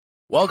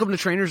Welcome to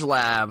Trainers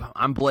Lab.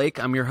 I'm Blake.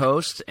 I'm your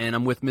host, and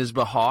I'm with Ms.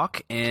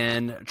 Hawk.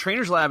 And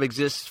Trainers Lab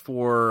exists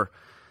for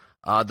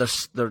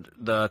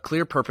the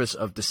clear purpose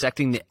of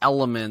dissecting the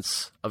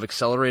elements of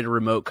accelerated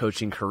remote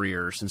coaching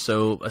careers. And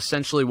so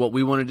essentially what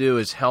we want to do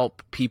is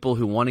help people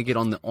who want to get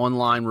on the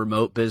online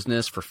remote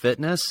business for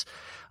fitness.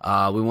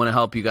 We want to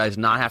help you guys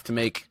not have to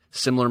make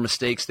similar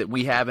mistakes that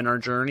we have in our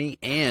journey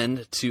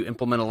and to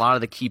implement a lot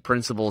of the key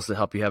principles that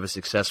help you have a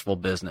successful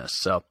business.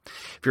 So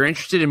if you're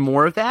interested in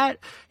more of that,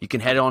 you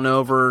can head on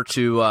over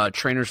to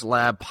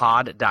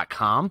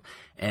trainerslabpod.com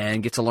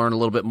and get to learn a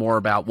little bit more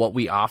about what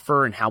we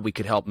offer and how we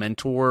could help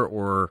mentor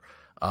or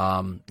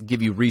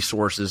give you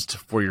resources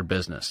for your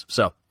business.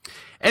 So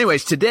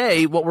anyways,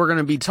 today what we're going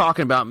to be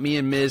talking about, me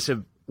and Ms.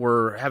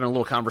 were having a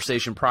little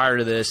conversation prior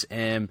to this,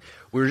 and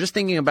we were just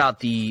thinking about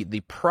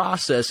the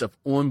process of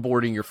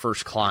onboarding your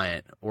first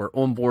client or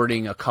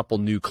onboarding a couple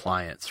new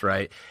clients,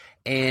 right?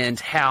 And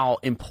how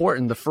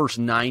important the first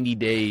 90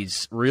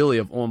 days really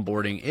of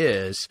onboarding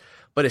is,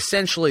 but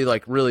essentially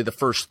like really the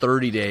first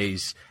 30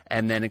 days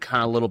and then it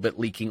kind of a little bit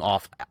leaking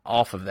off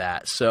of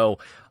that. So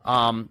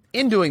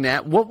in doing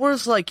that, what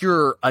was like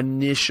your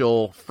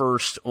initial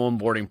first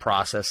onboarding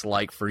process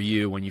like for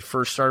you when you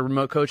first started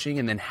remote coaching,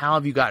 and then how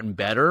have you gotten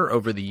better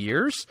over the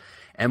years?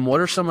 And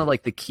what are some of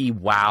like the key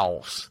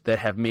wows that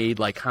have made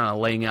like kind of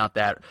laying out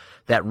that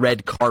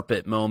red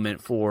carpet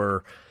moment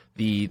for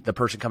the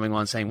person coming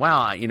on saying,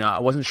 wow, I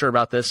wasn't sure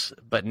about this,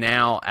 but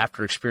now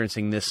after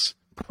experiencing this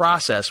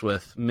process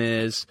with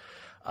Ms.,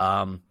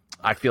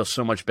 I feel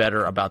so much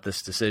better about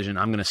this decision.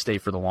 I'm going to stay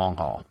for the long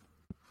haul.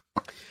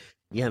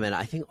 Yeah, man,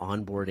 I think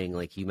onboarding,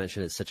 like you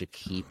mentioned, is such a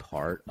key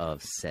part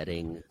of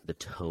setting the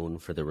tone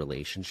for the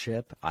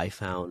relationship. I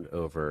found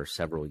over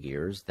several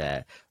years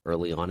that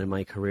early on in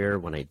my career,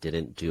 when I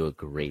didn't do a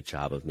great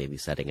job of maybe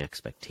setting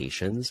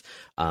expectations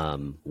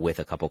with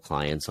a couple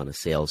clients on a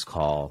sales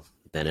call,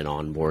 then an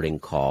onboarding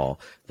call,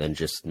 then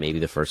just maybe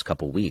the first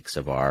couple weeks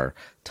of our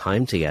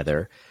time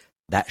together,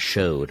 that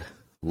showed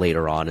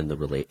later on in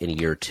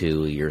year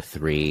 2, year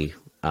 3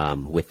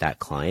 with that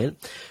client,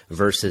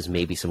 versus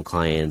maybe some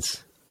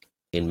clients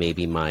in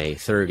maybe my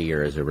third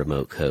year as a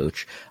remote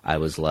coach. I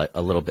was a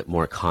little bit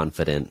more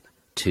confident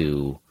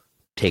to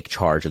take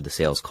charge of the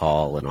sales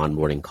call and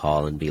onboarding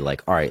call and be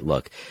like, all right,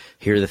 look,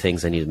 here are the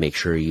things I need to make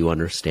sure you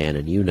understand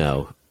and you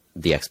know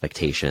the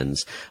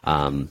expectations.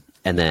 And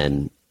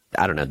then,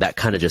 I don't know, that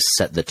kind of just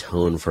set the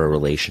tone for a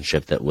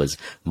relationship that was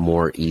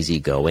more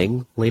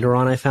easygoing later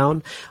on, I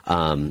found.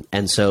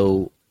 And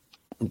so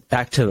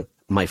back to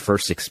my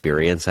first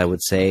experience, I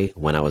would say,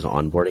 when I was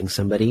onboarding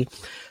somebody,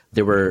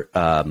 there were,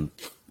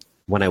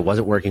 when I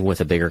wasn't working with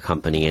a bigger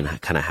company and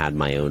kind of had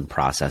my own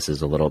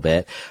processes a little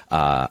bit,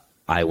 I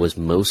was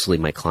mostly,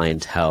 my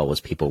clientele was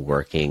people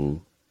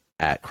working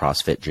at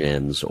CrossFit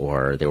gyms,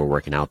 or they were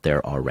working out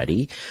there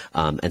already.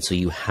 And so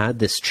you had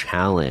this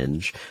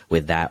challenge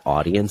with that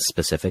audience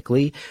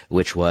specifically,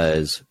 which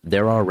was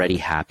they're already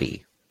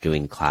happy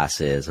doing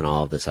classes and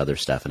all of this other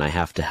stuff. And I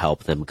have to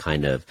help them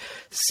kind of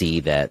see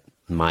that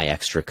my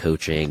extra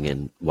coaching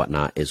and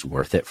whatnot is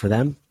worth it for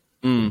them.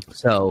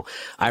 So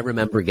I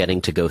remember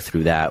getting to go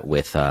through that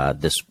with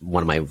this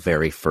one of my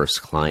very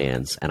first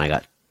clients, and I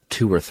got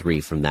 2 or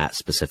 3 from that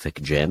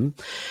specific gym.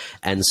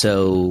 And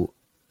so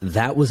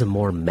that was a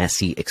more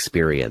messy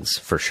experience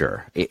for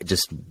sure. It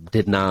just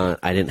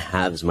I didn't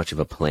have as much of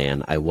a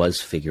plan. I was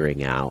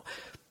figuring out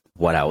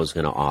what I was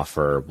going to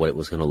offer, what it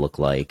was going to look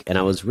like. And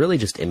I was really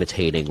just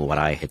imitating what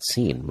I had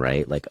seen,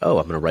 right? Like, oh,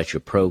 I'm going to write you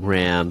a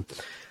program.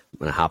 I'm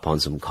going to hop on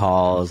some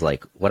calls,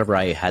 like whatever.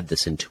 I had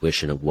this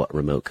intuition of what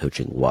remote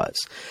coaching was.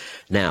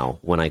 Now,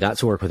 when I got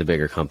to work with a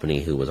bigger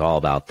company who was all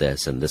about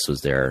this, and this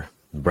was their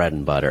bread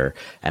and butter,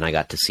 and I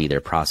got to see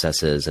their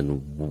processes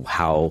and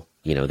how,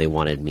 they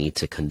wanted me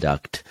to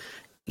conduct,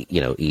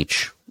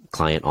 each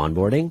client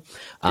onboarding.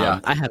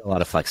 I had a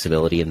lot of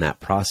flexibility in that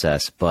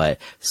process, but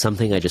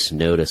something I just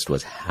noticed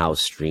was how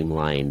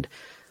streamlined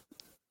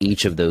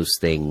each of those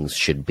things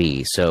should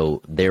be.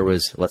 So there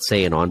was, let's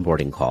say, an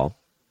onboarding call.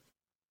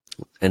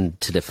 And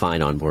to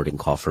define onboarding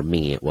call for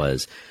me, it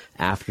was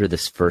after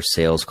this first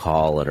sales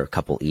call or a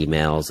couple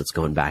emails that's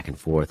going back and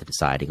forth,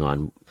 deciding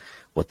on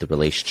what the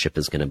relationship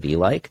is going to be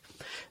like.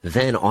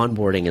 Then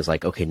onboarding is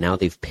like, okay, now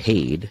they've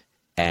paid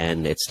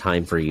and it's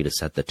time for you to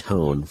set the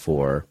tone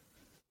for,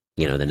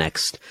 the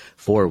next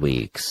 4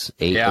 weeks.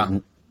 8. Yeah.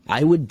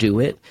 I would do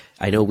it.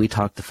 I know we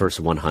talked the first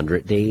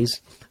 100 days,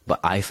 but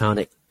I found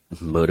it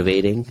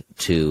motivating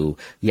to,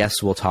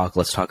 yes, let's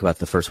talk about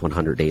the first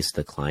 100 days to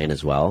the client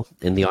as well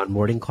in the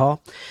onboarding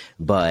call,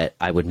 but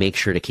I would make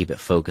sure to keep it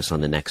focused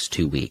on the next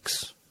 2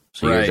 weeks.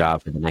 So Your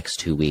job for the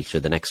next 2 weeks or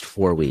the next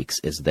 4 weeks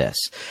is this,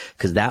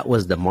 because that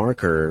was the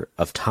marker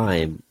of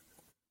time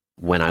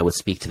when I would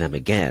speak to them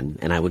again,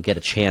 and I would get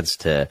a chance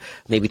to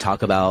maybe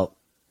talk about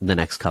the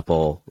next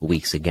couple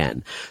weeks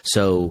again.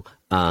 So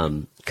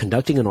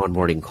conducting an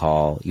onboarding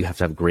call, you have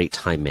to have great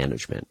time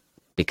management.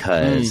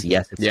 Because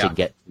yes, it's to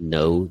get to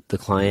know the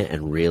client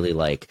and really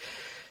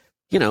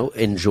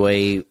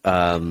enjoy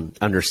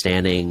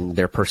understanding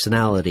their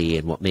personality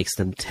and what makes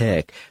them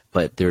tick.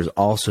 But there's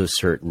also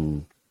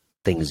certain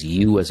things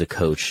you as a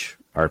coach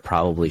are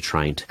probably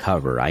trying to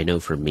cover. I know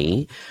for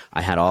me,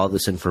 I had all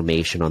this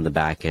information on the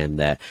back end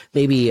that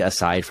maybe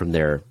aside from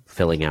their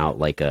filling out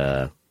like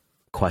a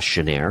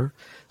questionnaire,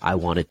 I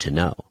wanted to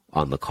know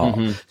on the call.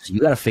 Mm-hmm. So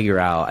you got to figure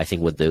out, I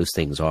think, what those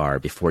things are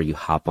before you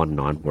hop on an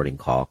onboarding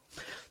call.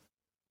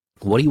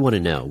 What do you want to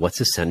know? What's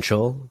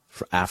essential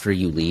for after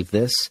you leave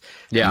this?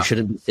 Yeah. You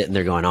shouldn't be sitting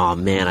there going, oh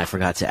man, I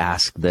forgot to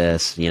ask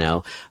this, you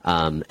know?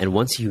 And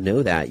once you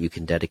know that, you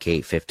can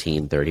dedicate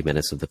 15, 30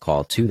 minutes of the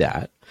call to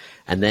that.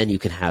 And then you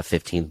can have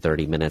 15,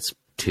 30 minutes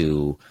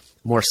to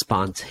more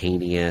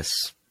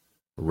spontaneous,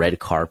 red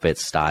carpet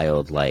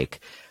styled,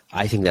 like,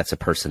 I think that's a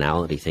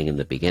personality thing in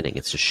the beginning.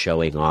 It's just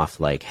showing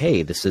off like,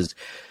 hey, this is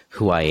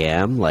who I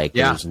am. Like,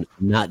 there's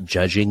not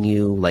judging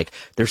you. Like,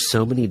 there's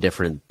so many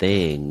different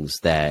things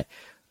that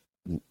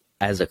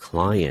as a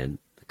client,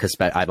 because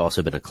I've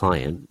also been a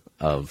client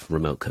of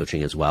remote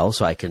coaching as well.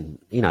 So I can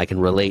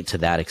relate to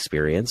that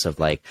experience of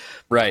like,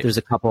 right. There's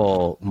a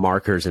couple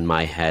markers in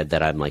my head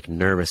that I'm like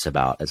nervous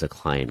about as a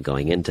client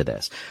going into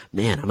this.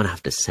 Man, I'm going to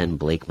have to send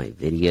Blake my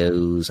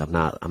videos. I'm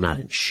not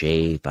in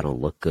shape. I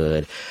don't look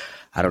good.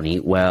 I don't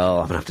eat well.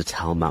 I'm going to have to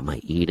tell him about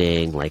my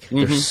eating. Like,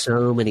 there's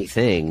so many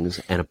things.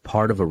 And a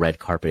part of a red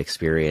carpet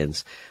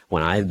experience,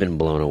 when I've been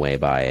blown away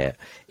by it,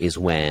 is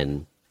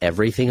when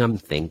everything I'm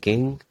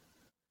thinking,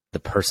 the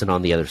person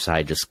on the other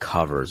side just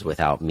covers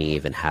without me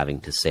even having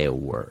to say a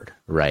word,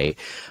 right?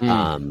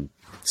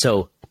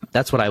 So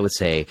that's what I would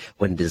say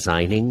when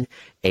designing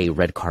a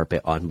red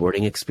carpet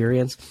onboarding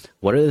experience.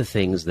 What are the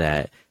things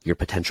that your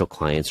potential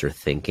clients are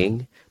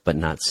thinking but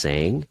not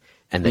saying,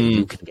 and that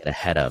you can get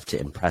ahead of to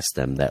impress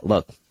them that,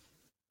 look,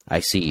 I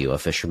see you. A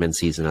fisherman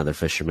sees another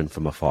fisherman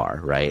from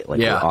afar, right? Like,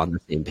 we're on the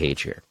same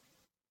page here.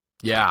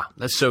 Yeah,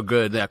 that's so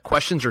good. Yeah,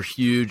 questions are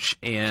huge,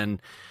 and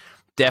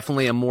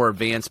definitely a more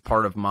advanced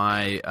part of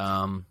my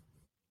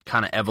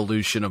kind of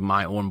evolution of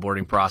my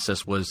onboarding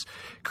process was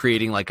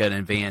creating like an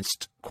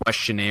advanced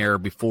questionnaire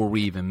before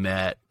we even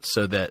met,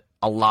 so that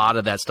a lot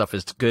of that stuff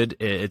is good.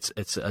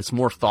 It's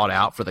more thought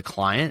out for the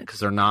client because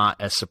they're not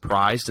as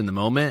surprised in the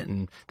moment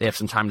and they have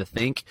some time to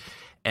think.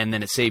 And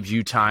then it saves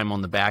you time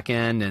on the back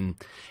end, and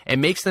it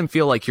makes them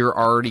feel like you're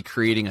already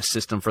creating a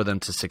system for them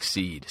to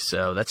succeed.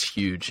 So that's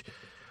huge.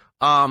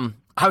 I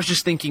was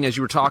just thinking as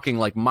you were talking,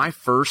 like my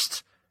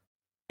first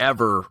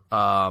ever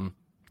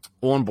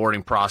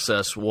onboarding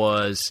process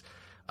was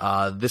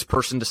this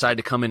person decided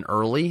to come in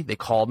early. They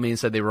called me and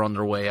said they were on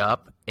their way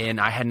up, and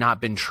I had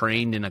not been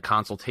trained in a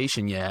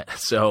consultation yet.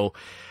 So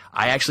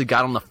I actually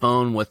got on the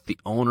phone with the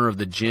owner of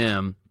the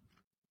gym,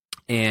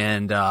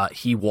 and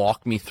he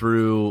walked me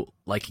through,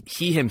 like,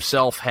 he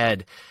himself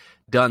had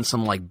done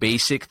some like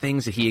basic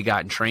things that he had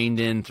gotten trained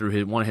in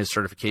through one of his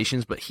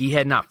certifications, but he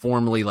had not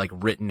formally like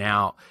written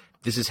out,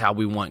 this is how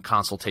we want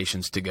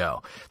consultations to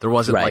go. There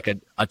wasn't like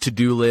a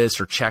to-do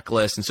list or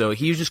checklist. And so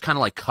he was just kind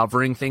of like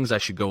covering things I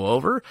should go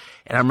over.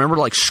 And I remember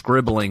like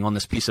scribbling on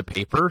this piece of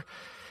paper.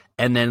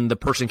 And then the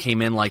person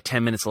came in like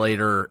 10 minutes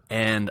later,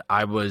 and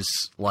I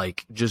was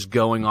like just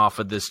going off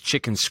of this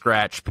chicken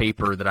scratch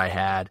paper that I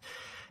had.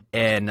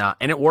 And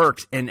it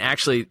worked. And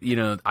actually, you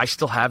know, I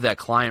still have that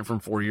client from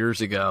 4 years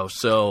ago.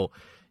 So,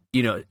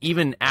 you know,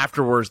 even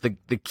afterwards,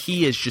 the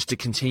key is just to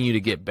continue to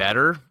get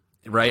better.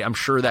 Right. I'm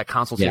sure that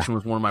consultation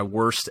was one of my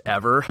worst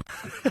ever.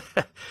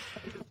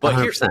 But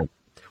 100%.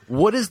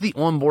 What is the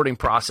onboarding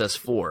process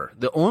for?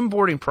 The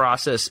onboarding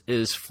process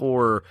is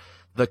for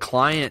the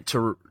client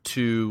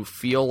to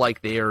feel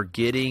like they are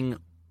getting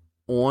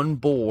on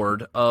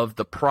board of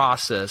the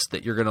process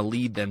that you're going to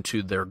lead them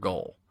to their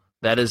goal.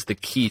 That is the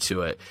key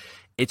to it.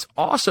 It's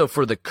also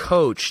for the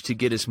coach to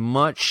get as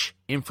much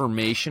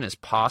information as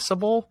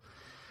possible,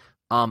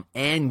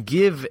 and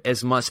give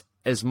as much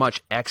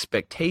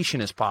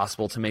expectation as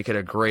possible to make it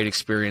a great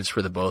experience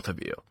for the both of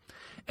you.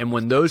 And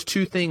when those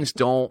two things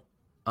don't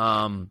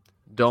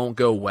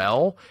go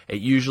well,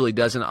 it usually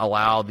doesn't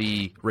allow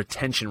the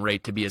retention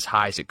rate to be as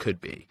high as it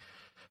could be.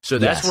 So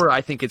that's where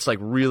I think it's like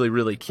really,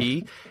 really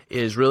key,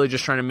 is really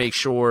just trying to make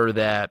sure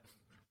that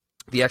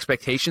the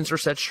expectations are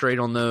set straight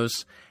on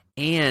those,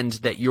 and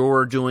that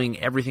you're doing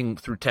everything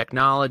through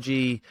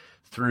technology,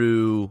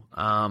 through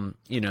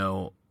you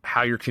know,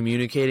 how you're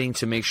communicating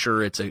to make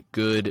sure it's a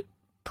good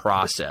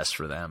process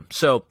for them.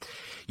 So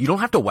you don't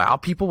have to wow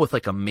people with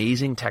like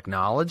amazing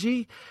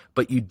technology,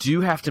 but you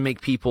do have to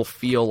make people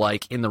feel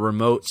like in the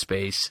remote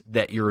space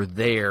that you're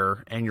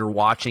there and you're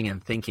watching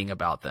and thinking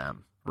about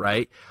them,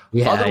 right?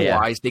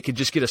 Otherwise, they could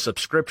just get a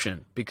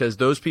subscription, because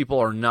those people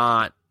are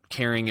not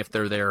caring if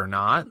they're there or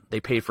not. They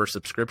pay for a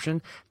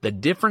subscription. The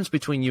difference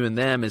between you and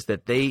them is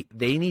that they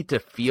need to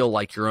feel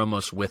like you're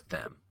almost with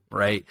them,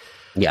 right?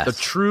 Yes.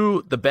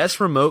 The best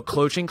remote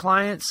coaching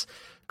clients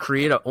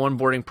create an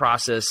onboarding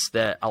process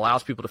that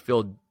allows people to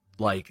feel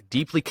like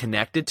deeply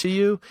connected to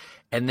you,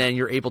 and then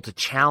you're able to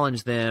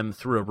challenge them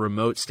through a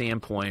remote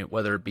standpoint,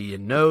 whether it be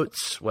in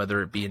notes,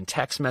 whether it be in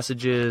text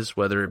messages,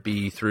 whether it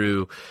be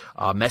through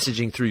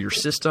messaging through your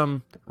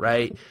system,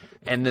 right?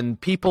 And then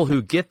people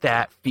who get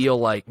that feel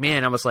like,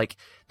 man,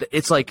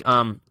 it's like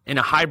in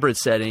a hybrid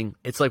setting,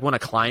 it's like when a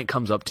client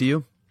comes up to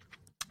you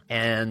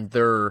and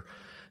they're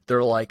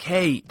like,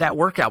 hey, that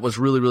workout was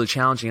really, really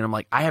challenging. And I'm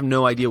like, I have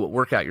no idea what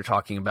workout you're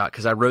talking about,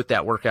 because I wrote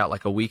that workout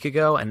like a week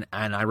ago, and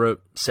I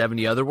wrote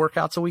 70 other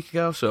workouts a week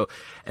ago. So,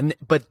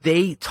 but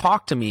they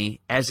talk to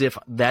me as if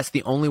that's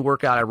the only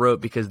workout I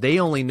wrote, because they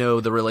only know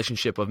the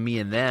relationship of me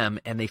and them,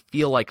 and they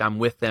feel like I'm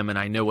with them and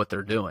I know what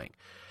they're doing.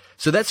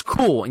 So that's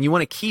cool, and you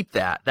want to keep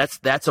that.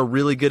 That's a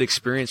really good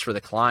experience for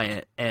the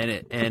client, and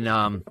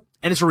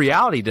it's a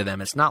reality to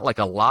them. It's not like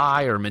a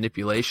lie or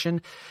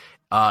manipulation.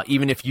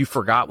 Even if you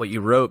forgot what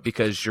you wrote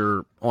because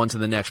you're on to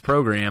the next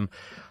program,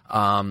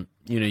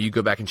 you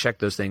go back and check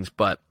those things.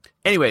 But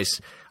anyways,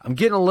 I'm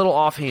getting a little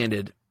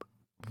offhanded.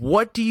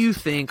 What do you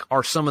think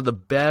are some of the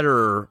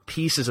better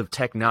pieces of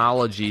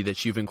technology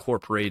that you've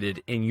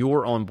incorporated in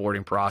your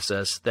onboarding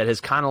process that has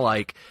kind of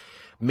like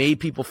made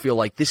people feel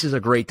like this is a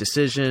great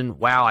decision?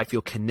 Wow, I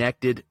feel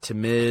connected to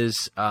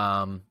Ms.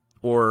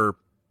 Or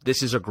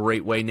this is a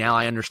great way. Now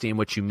I understand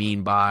what you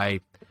mean by,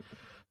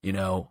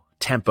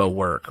 tempo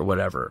work or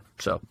whatever.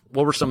 So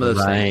what were some of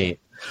those things?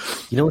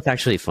 You know what's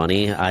actually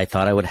funny? I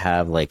thought I would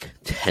have like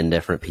 10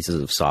 different pieces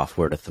of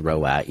software to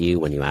throw at you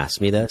when you asked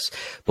me this.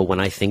 But when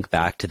I think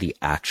back to the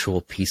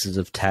actual pieces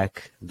of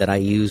tech that I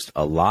used,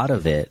 a lot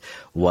of it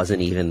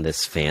wasn't even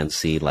this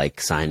fancy, like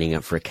signing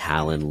up for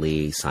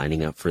Calendly,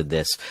 signing up for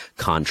this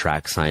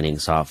contract signing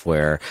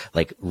software.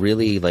 Like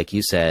really, like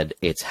you said,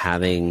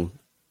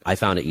 I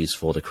found it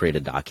useful to create a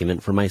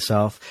document for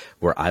myself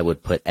where I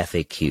would put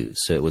FAQs.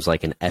 So it was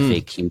like an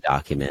FAQ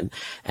document.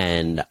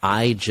 And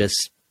I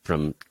just,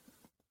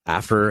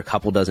 after a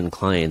couple dozen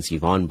clients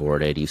you've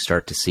onboarded, you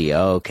start to see,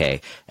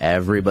 okay,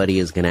 everybody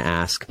is going to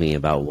ask me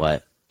about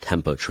what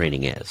tempo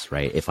training is,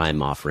 right? If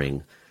I'm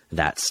offering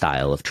that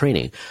style of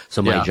training.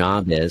 So my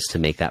job is to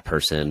make that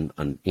person,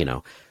 I'm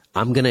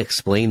going to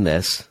explain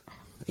this,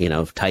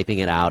 typing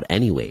it out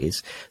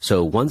anyways.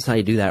 So once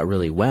I do that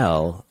really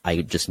well,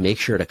 I just make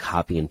sure to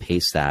copy and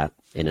paste that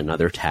in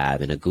another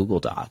tab in a Google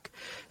Doc.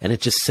 And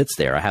it just sits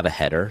there. I have a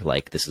header,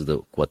 like this is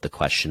what the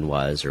question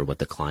was or what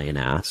the client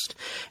asked.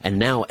 And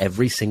now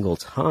every single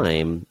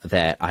time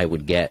that I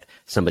would get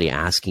somebody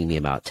asking me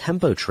about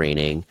tempo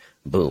training,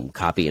 boom,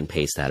 copy and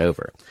paste that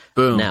over.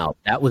 Boom. Now,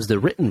 that was the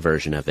written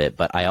version of it,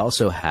 but I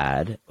also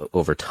had,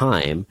 over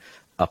time,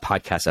 a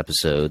podcast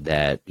episode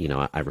that,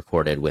 I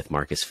recorded with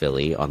Marcus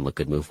Philly on Look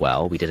Good Move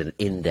Well. We did an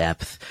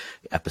in-depth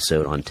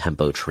episode on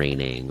tempo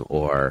training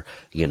or,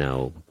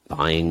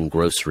 buying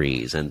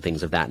groceries and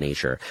things of that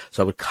nature.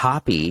 So I would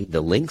copy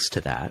the links to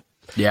that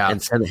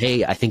and said,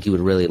 hey, I think you would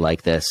really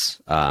like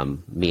this.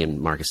 Me and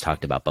Marcus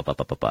talked about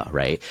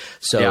right?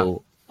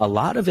 So a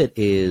lot of it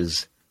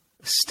is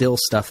still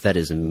stuff that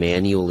is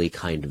manually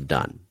kind of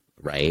done.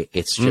 Right?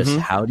 It's just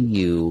how do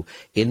you,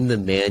 in the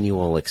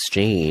manual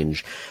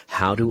exchange,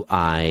 how do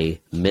I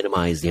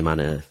minimize the amount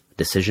of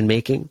decision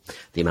making,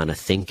 the amount of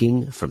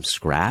thinking from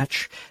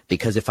scratch?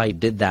 Because if I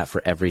did that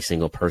for every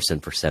single person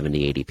for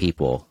 70, 80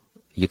 people,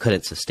 you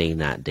couldn't sustain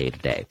that day to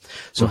day.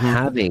 So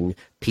having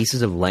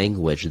pieces of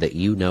language that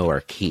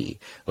are key,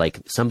 like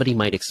somebody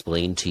might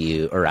explain to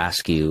you or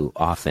ask you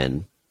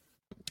often,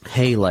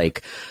 hey,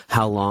 like,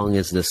 how long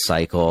is this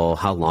cycle?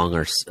 How long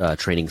are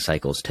training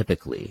cycles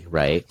typically,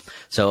 right?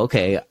 So,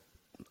 okay,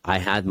 I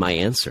had my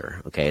answer.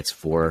 Okay, it's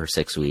 4 or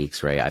 6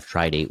 weeks, right? I've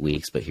tried 8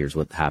 weeks, but here's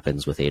what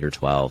happens with 8 or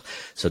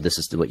 12. So this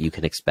is what you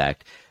can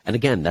expect. And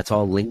again, that's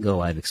all lingo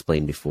I've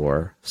explained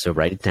before. So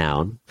write it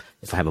down.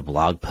 If I have a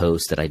blog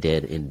post that I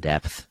did in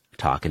depth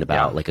talking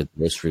about like a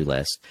grocery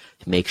list,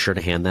 make sure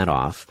to hand that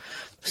off.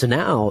 So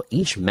now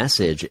each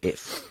message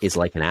is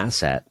like an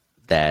asset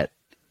that,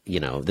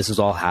 this is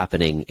all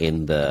happening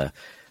in the,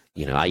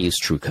 I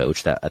used True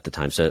Coach at the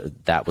time. So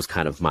that was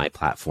kind of my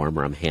platform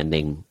where I'm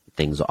handing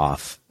things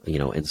off,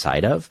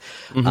 inside of.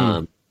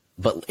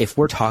 But if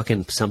we're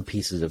talking some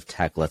pieces of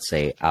tech, let's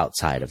say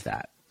outside of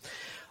that,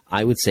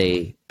 I would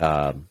say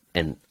an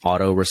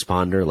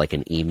autoresponder, like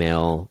an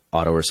email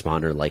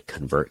autoresponder, like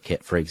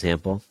ConvertKit, for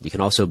example. You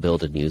can also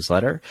build a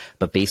newsletter,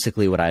 but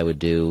basically what I would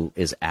do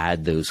is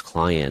add those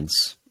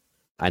clients.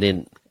 I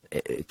didn't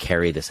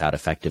carry this out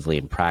effectively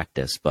in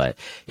practice, but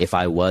if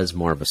I was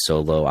more of a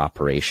solo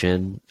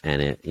operation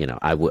and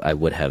I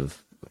would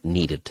have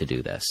needed to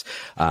do this.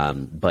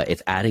 But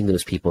it's adding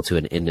those people to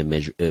an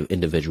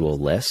individual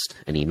list,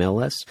 an email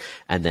list.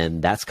 And then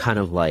that's kind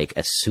of like,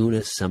 as soon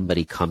as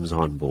somebody comes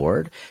on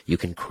board, you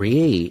can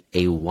create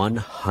a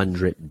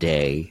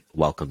 100-day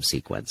welcome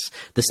sequence.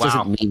 This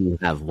doesn't mean you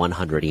have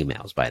 100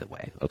 emails, by the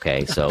way.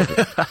 Okay. So,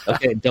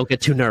 okay, don't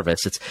get too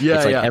nervous. It's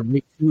like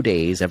every 2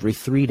 days, every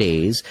 3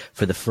 days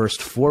for the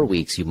first 4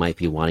 weeks, you might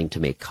be wanting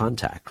to make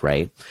contact,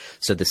 right?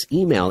 So this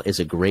email is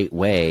a great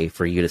way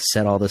for you to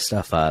set all this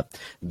stuff up,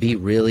 be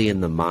really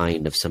in the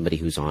mind of somebody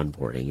who's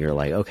onboarding. You're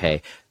like,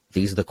 okay,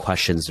 these are the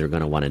questions they're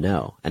going to want to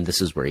know. And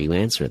this is where you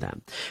answer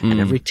them. And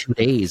every 2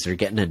 days, they're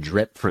getting a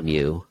drip from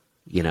you,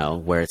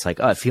 where it's like,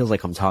 oh, it feels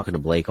like I'm talking to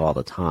Blake all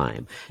the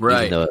time,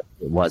 right? Even though it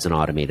was an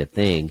automated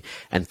thing.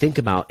 And think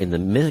about in the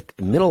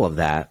middle of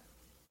that,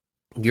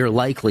 you're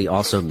likely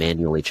also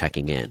manually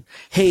checking in.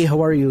 Hey,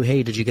 how are you?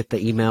 Hey, did you get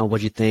the email?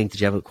 What'd you think?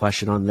 Did you have a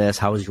question on this?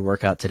 How was your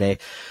workout today?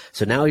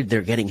 So now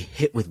they're getting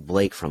hit with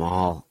Blake from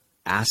all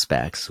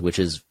aspects, which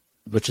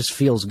just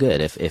feels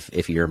good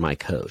if you're my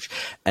coach.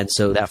 And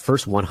so that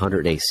first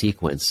 100-day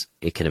sequence,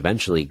 it can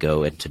eventually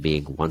go into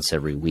being once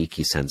every week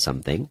you send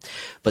something.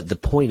 But the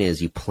point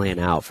is, you plan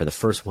out for the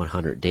first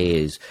 100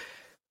 days,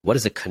 what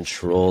is a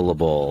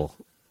controllable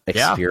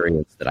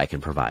experience that I can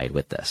provide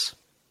with this?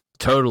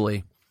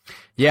 Totally.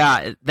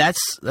 Yeah,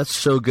 that's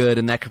so good,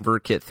 and that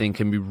ConvertKit thing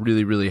can be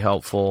really, really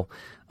helpful.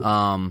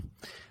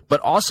 But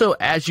also,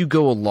 as you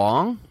go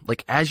along,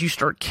 like as you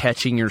start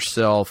catching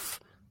yourself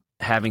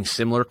having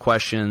similar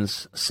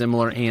questions,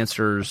 similar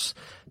answers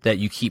that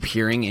you keep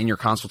hearing in your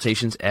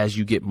consultations as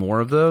you get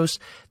more of those,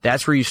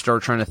 that's where you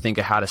start trying to think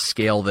of how to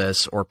scale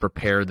this or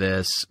prepare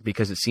this,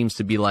 because it seems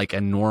to be like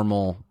a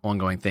normal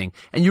ongoing thing.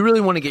 And you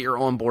really want to get your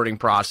onboarding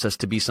process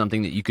to be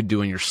something that you could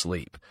do in your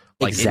sleep.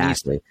 Like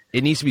exactly.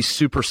 It needs to be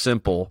super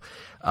simple.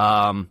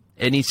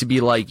 It needs to be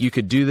like you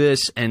could do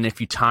this, and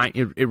if you time,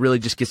 it really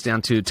just gets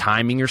down to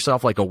timing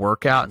yourself like a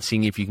workout and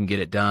seeing if you can get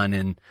it done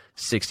in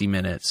 60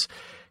 minutes,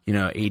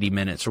 80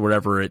 minutes or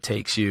whatever it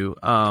takes you.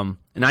 And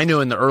I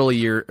know in the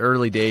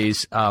early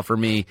days, for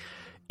me,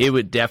 it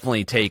would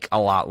definitely take a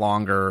lot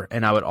longer,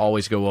 and I would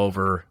always go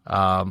over.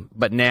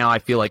 But now I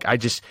feel like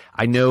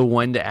I know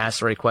when to ask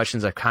the right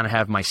questions. I kind of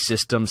have my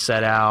system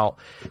set out.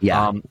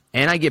 Yeah.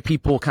 And I get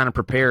people kind of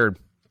prepared.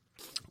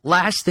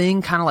 Last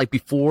thing, kind of like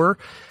before,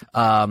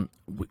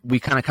 we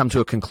kind of come to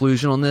a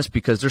conclusion on this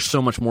because there's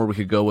so much more we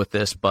could go with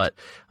this, but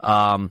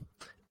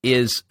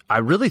is I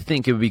really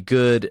think it would be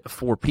good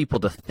for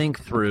people to think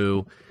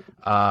through,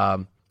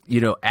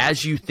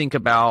 as you think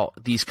about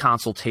these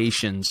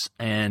consultations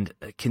and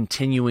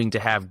continuing to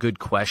have good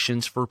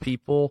questions for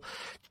people,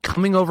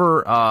 coming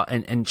over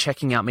and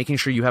checking out, making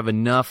sure you have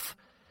enough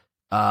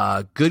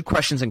good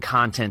questions and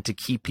content to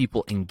keep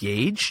people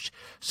engaged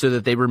so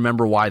that they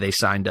remember why they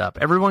signed up.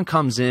 Everyone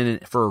comes in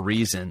for a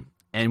reason,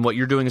 and what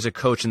you're doing as a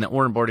coach in the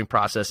onboarding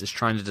process is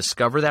trying to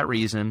discover that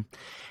reason,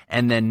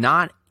 and then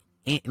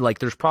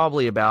there's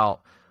probably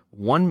about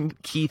one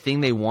key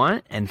thing they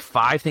want and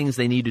 5 things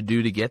they need to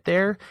do to get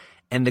there.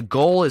 And the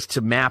goal is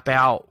to map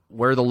out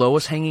where the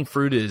lowest hanging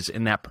fruit is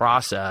in that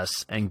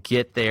process and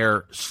get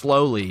there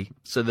slowly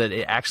so that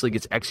it actually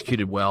gets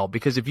executed well.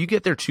 Because if you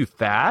get there too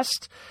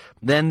fast,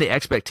 then the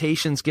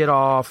expectations get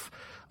off.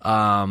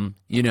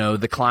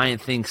 The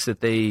client thinks that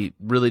they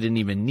really didn't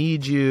even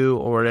need you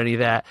or any of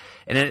that.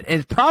 And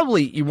it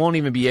probably you won't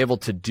even be able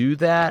to do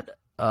that.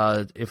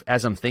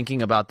 As I'm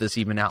thinking about this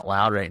even out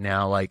loud right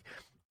now, like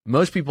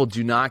most people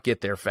do not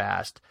get there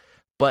fast.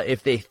 But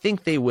if they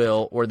think they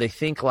will, or they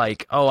think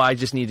like, oh, I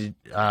just need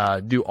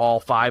to do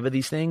all 5 of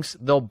these things,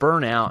 they'll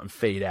burn out and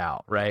fade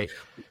out, right?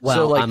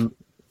 Well, so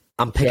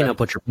I'm picking up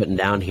what you're putting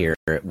down here,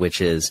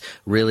 which is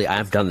really,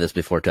 I've done this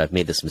before too. I've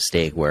made this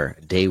mistake where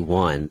day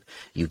 1,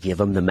 you give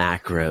them the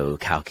macro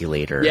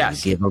calculator,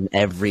 yes. You give them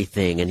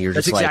everything, and you're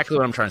That's just exactly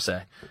what I'm trying to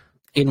say.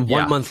 In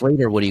 1 month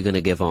later, what are you going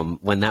to give them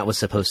when that was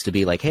supposed to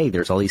be like, hey,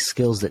 there's all these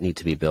skills that need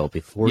to be built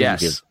before you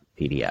give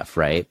PDF,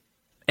 right?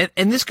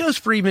 And this goes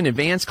for even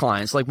advanced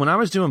clients. Like when I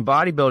was doing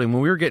bodybuilding, when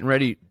we were getting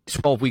ready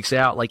 12 weeks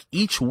out, like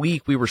each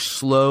week we were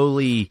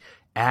slowly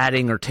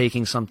adding or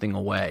taking something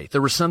away.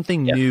 There was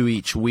something new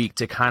each week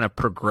to kind of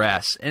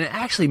progress. And it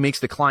actually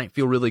makes the client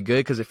feel really good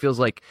because it feels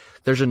like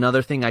there's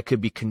another thing I could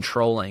be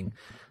controlling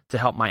to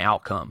help my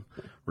outcome,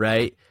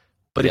 right?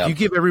 But if you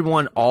give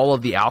everyone all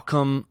of the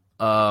outcome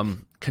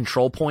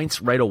control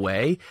points right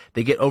away,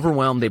 they get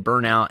overwhelmed, they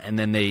burn out, and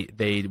then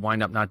they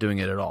wind up not doing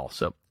it at all.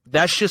 So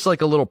that's just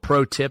like a little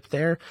pro tip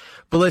there.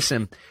 But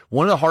listen,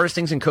 one of the hardest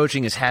things in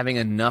coaching is having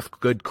enough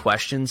good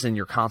questions in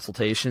your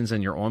consultations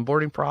and your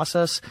onboarding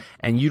process.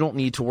 And you don't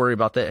need to worry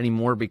about that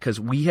anymore because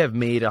we have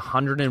made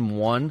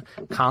 101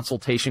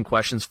 consultation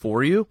questions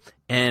for you.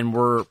 And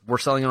we're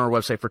selling on our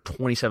website for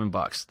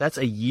 $27. That's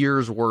a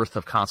year's worth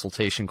of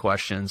consultation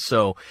questions.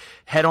 So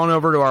head on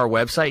over to our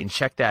website and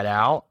check that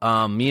out.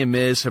 Me and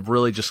Miz have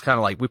really just kind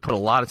of like, we put a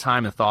lot of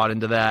time and thought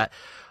into that.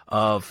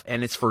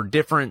 And it's for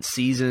different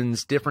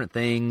seasons, different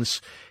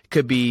things. It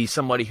could be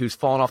somebody who's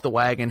fallen off the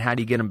wagon. How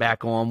do you get them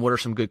back on? What are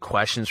some good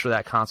questions for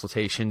that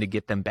consultation to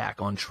get them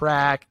back on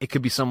track? It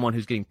could be someone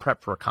who's getting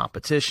prepped for a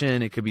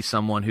competition. It could be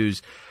someone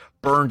who's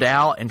burned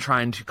out and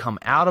trying to come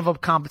out of a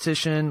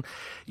competition,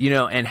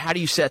 and how do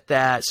you set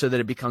that so that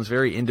it becomes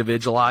very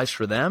individualized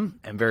for them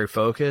and very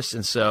focused?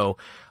 And so,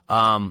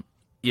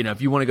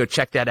 if you want to go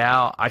check that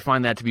out, I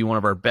find that to be one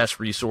of our best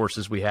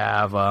resources we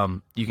have.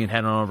 You can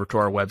head on over to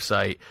our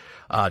website,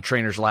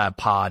 Trainers Lab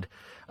Pod.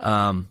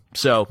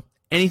 So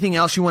anything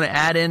else you want to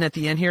add in at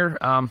the end here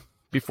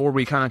before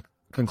we kind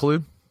of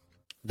conclude?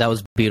 That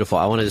was beautiful.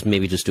 I want to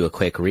maybe just do a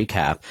quick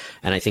recap.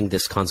 And I think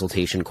this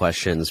consultation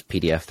questions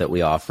PDF that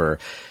we offer,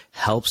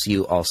 helps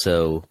you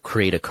also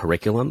create a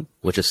curriculum,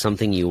 which is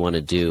something you want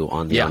to do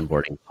on the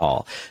onboarding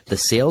call. The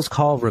sales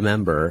call,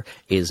 remember,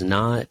 is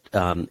not,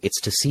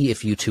 it's to see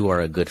if you two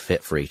are a good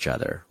fit for each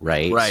other,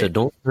 right? So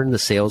don't turn the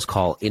sales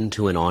call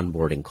into an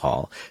onboarding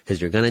call, because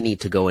you're going to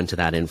need to go into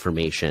that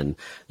information,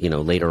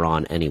 later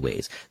on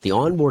anyways. The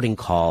onboarding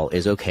call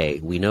is, okay,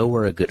 we know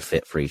we're a good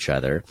fit for each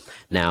other.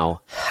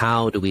 Now,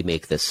 how do we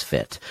make this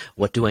fit?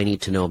 What do I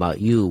need to know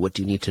about you? What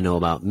do you need to know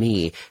about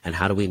me? And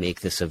how do we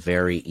make this a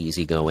very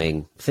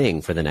easygoing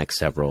thing for the next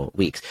several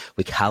weeks?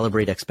 We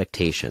calibrate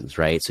expectations,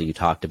 right? So you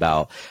talked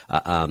about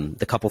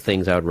the couple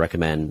things I would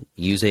recommend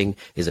using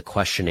is a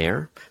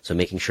questionnaire. So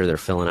making sure they're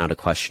filling out a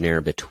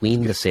questionnaire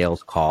between the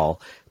sales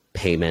call,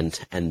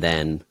 payment, and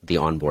then the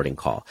onboarding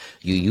call.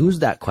 You use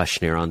that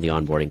questionnaire on the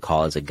onboarding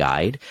call as a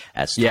guide,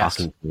 as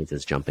talking points,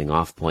 as jumping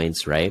off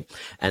points, right?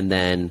 And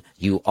then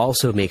you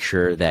also make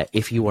sure that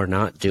if you are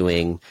not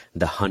doing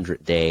the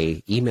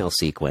 100-day email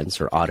sequence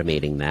or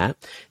automating that,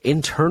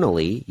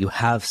 internally, you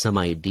have some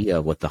idea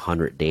of what the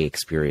 100-day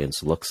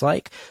experience looks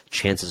like.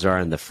 Chances are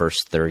in the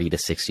first 30 to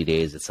 60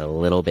 days, it's a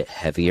little bit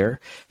heavier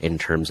in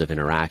terms of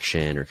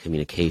interaction or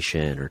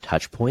communication or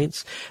touch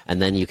points.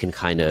 And then you can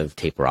kind of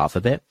taper off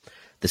a bit.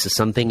 This is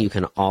something you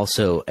can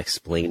also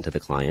explain to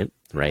the client,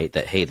 right?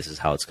 That, hey, this is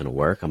how it's going to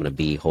work. I'm going to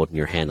be holding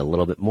your hand a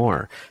little bit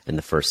more in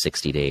the first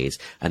 60 days.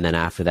 And then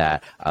after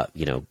that,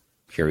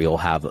 here you'll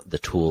have the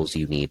tools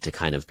you need to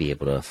kind of be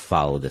able to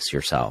follow this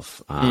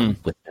yourself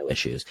with no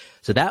issues.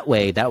 So that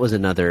way, that was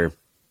another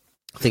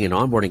thing in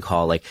onboarding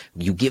call, like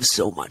you give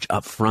so much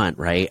up front,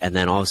 right? And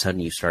then all of a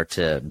sudden you start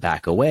to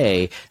back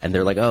away and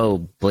they're like,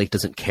 oh, Blake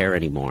doesn't care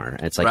anymore.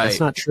 And it's like, that's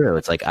not true.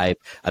 It's like,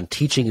 I'm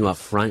teaching you up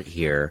front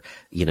here,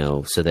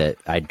 so that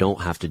I don't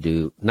have to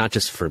do, not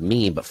just for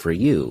me, but for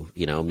you,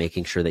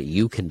 making sure that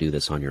you can do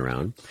this on your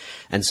own.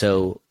 And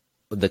so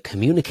the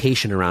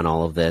communication around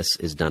all of this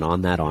is done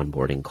on that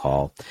onboarding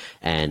call,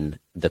 and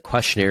the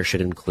questionnaire should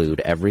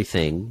include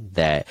everything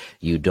that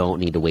you don't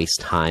need to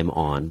waste time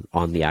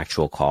on the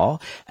actual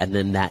call. And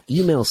then that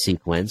email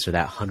sequence or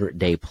that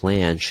 100-day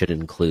plan should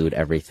include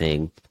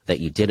everything that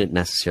you didn't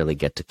necessarily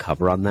get to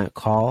cover on that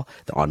call,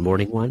 the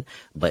onboarding one,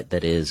 but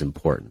that is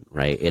important,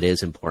 right? It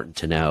is important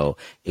to know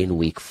in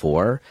week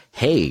 4,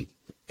 hey,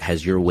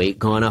 has your weight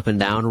gone up and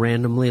down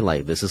randomly?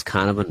 Like, this is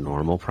kind of a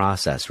normal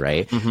process,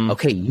 right?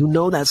 Okay,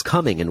 that's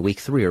coming in week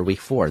 3 or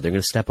week 4. They're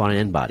going to step on an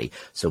in-body.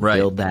 So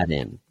build that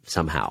in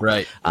somehow.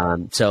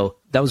 So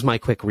that was my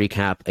quick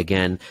recap.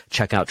 Again,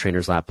 check out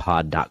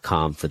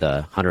trainerslabpod.com for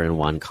the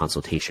 101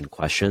 consultation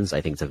questions.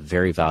 I think it's a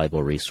very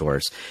valuable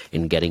resource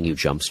in getting you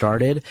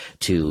jump-started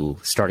to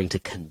starting to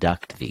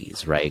conduct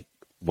these, right?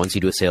 Once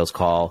you do a sales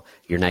call,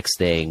 your next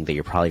thing that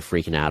you're probably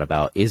freaking out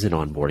about is an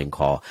onboarding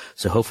call.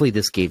 So hopefully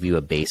this gave you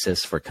a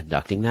basis for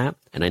conducting that.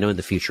 And I know in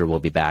the future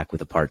we'll be back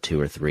with a part 2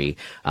 or 3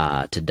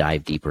 to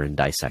dive deeper and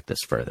dissect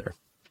this further.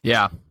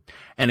 Yeah.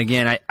 And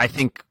again, I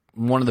think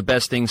one of the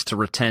best things to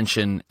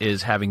retention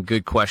is having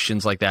good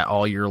questions like that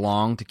all year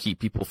long to keep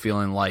people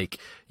feeling like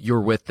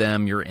you're with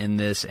them, you're in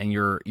this, and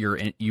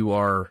you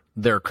are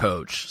their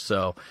coach.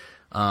 So,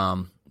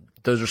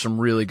 those are some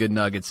really good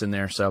nuggets in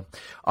there. So,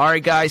 all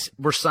right, guys,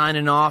 we're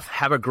signing off.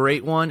 Have a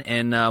great one,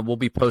 and we'll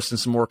be posting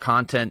some more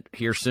content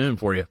here soon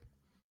for you.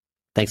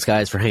 Thanks,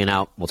 guys, for hanging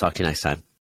out. We'll talk to you next time.